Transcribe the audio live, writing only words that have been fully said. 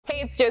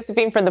It's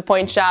Josephine from the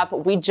Pointe Shop.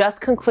 We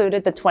just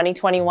concluded the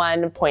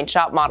 2021 Pointe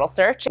Shop model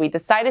search. We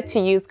decided to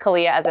use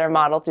Keliah as our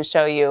model to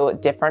show you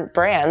different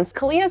brands.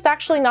 Keliah is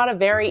actually not a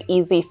very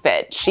easy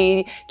fit.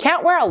 She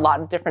can't wear a lot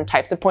of different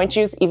types of pointe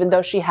shoes, even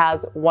though she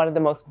has one of the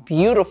most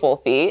beautiful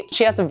feet.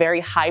 She has a very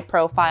high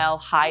profile,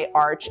 high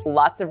arch,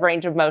 lots of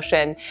range of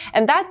motion,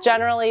 and that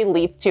generally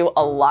leads to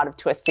a lot of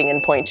twisting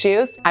in pointe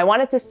shoes. I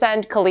wanted to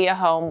send Keliah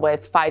home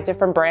with 5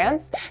 different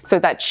brands so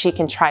that she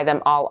can try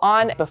them all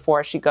on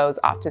before she goes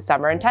off to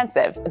summer intensive.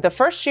 The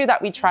first shoe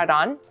that we tried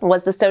on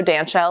was the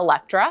Sodantia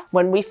Electra.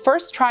 When we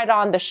first tried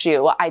on the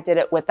shoe, I did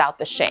it without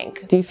the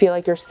shank. Do you feel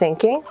like you're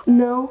sinking?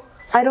 No,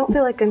 I don't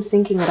feel like I'm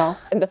sinking at all.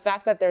 And the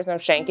fact that there's no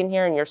shank in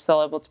here and you're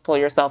still able to pull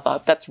yourself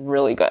up, that's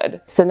really good.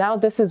 So now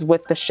this is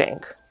with the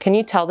shank. Can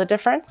you tell the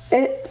difference?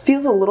 It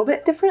feels a little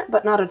bit different,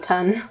 but not a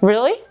ton.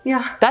 Really?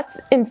 Yeah.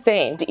 That's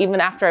insane. Even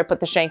after I put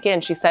the shank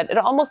in, she said it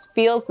almost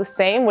feels the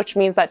same, which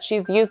means that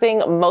she's using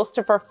most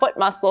of her foot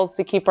muscles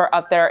to keep her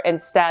up there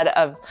instead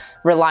of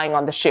relying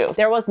on the shoe.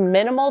 There was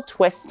minimal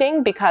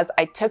twisting because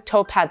I took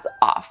toe pads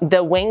off.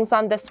 The wings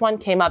on this one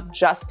came up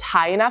just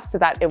high enough so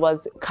that it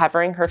was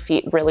covering her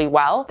feet really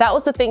well. That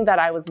was the thing that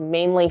I was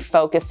mainly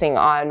focusing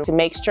on, to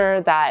make sure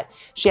that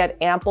she had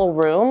ample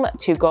room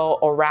to go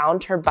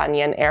around her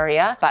bunion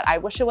area. But I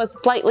wish it was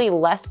slightly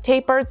less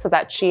tapered so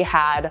that she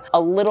had a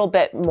little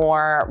bit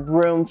more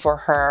room for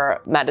her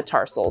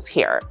metatarsals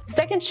here.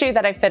 Second shoe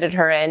that I fitted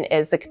her in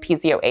is the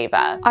Capezio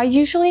Ava. I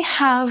usually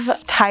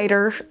have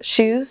tighter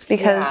shoes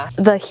because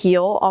the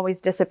heel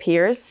always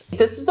disappears.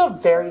 This is a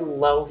very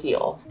low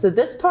heel. So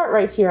this part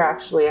right here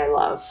actually I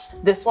love.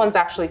 This one's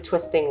actually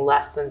twisting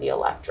less than the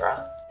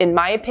Electra. In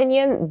my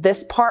opinion,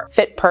 this part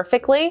fit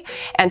perfectly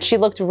and she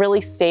looked really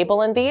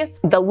stable in these.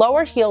 The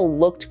lower heel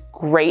looked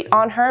great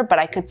on her, but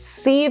I could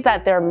see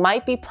that there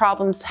might be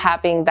problems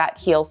having that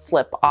heel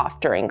slip off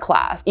during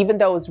class. Even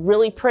though it was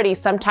really pretty,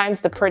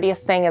 sometimes the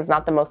prettiest thing is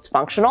not the most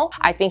functional.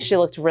 I think she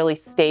looked really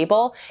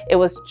stable. It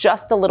was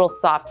just a little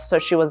soft, so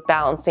she was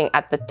balancing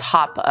at the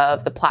top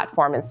of the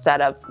platform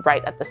instead of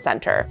right at the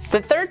center.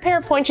 The third pair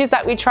of pointe shoes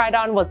that we tried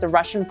on was the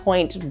Russian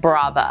Pointe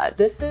Brava.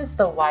 This is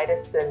the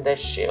widest in this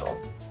shoe.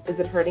 Is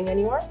it hurting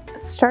anywhere?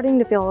 It's starting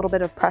to feel a little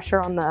bit of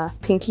pressure on the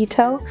pinky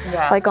toe,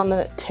 like on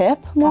the tip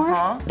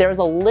more. There was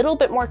a little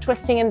bit more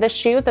twisting in this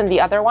shoe than the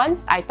other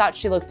ones. I thought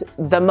she looked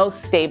the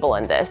most stable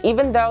in this.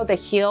 Even though the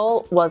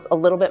heel was a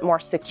little bit more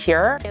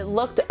secure, it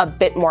looked a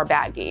bit more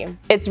baggy.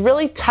 It's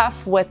really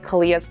tough with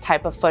Keliah's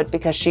type of foot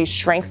because she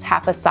shrinks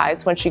half a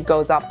size when she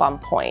goes up on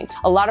pointe.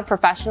 A lot of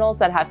professionals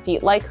that have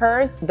feet like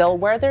hers, they'll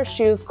wear their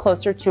shoes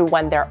closer to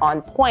when they're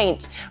on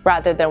pointe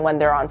rather than when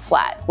they're on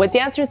flat. With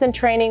dancers in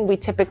training, we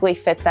typically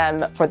fit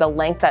them for the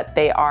length that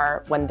they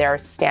are when they're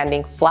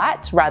standing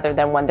flat rather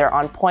than when they're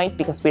on pointe,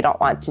 because we don't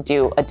want to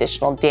do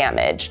additional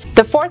damage.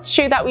 The fourth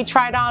shoe that we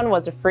tried on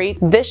was a Freed.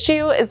 This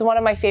shoe is one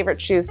of my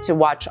favorite shoes to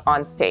watch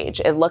on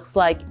stage. It looks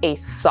like a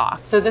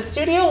sock. So the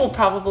studio will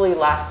probably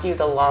last you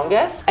the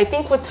longest. I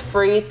think with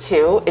Freed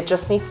too, it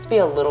just needs to be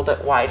a little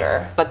bit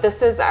wider, but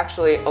this is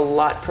actually a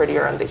lot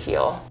prettier on the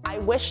heel. I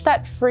wish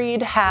that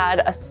Freed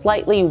had a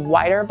slightly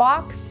wider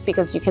box,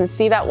 because you can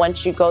see that when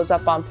she goes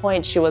up on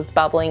pointe, she was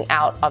bubbling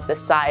out of the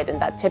side,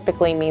 and that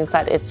typically means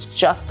that it's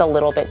just a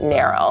little bit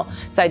narrow.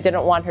 So I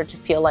didn't want her to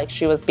feel like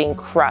she was being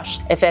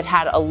crushed. If it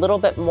had a little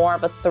bit more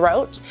of a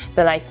throat,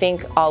 then I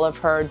think all of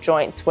her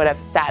joints would have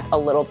sat a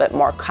little bit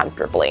more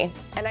comfortably.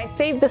 And I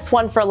saved this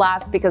one for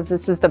last because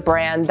this is the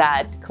brand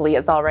that Keliah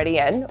is already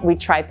in. We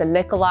tried the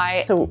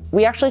Nikolai, so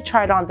we actually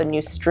tried on the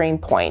new Stream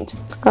Pointe.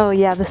 Oh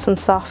yeah, this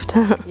one's soft.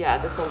 Yeah,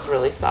 this one's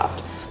really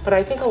soft. But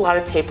I think a lot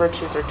of tapered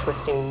shoes are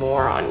twisting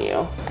more on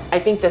you. I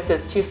think this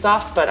is too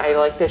soft, but I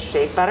like this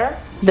shape better.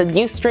 The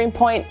new Stream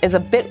Pointe is a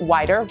bit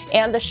wider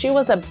and the shoe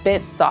was a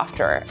bit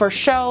softer. For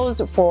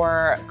shows,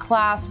 for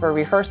class, for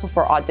rehearsal,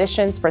 for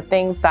auditions, for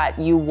things that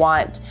you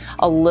want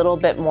a little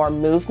bit more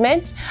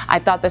movement, I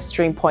thought the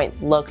Stream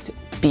Pointe looked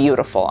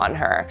beautiful on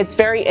her. It's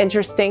very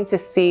interesting to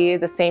see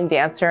the same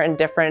dancer in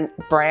different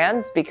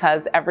brands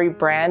because every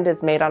brand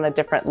is made on a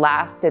different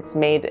last. It's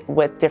made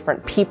with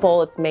different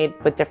people. It's made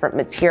with different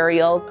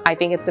materials. I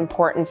think it's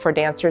important for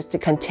dancers to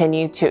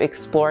continue to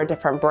explore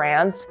different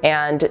brands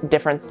and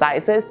different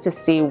sizes to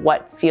see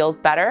what feels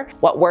better.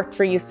 What worked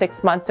for you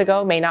 6 months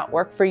ago may not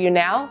work for you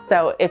now.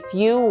 So if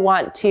you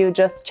want to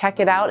just check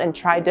it out and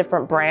try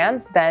different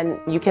brands, then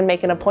you can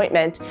make an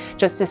appointment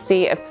just to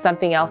see if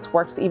something else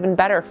works even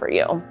better for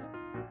you.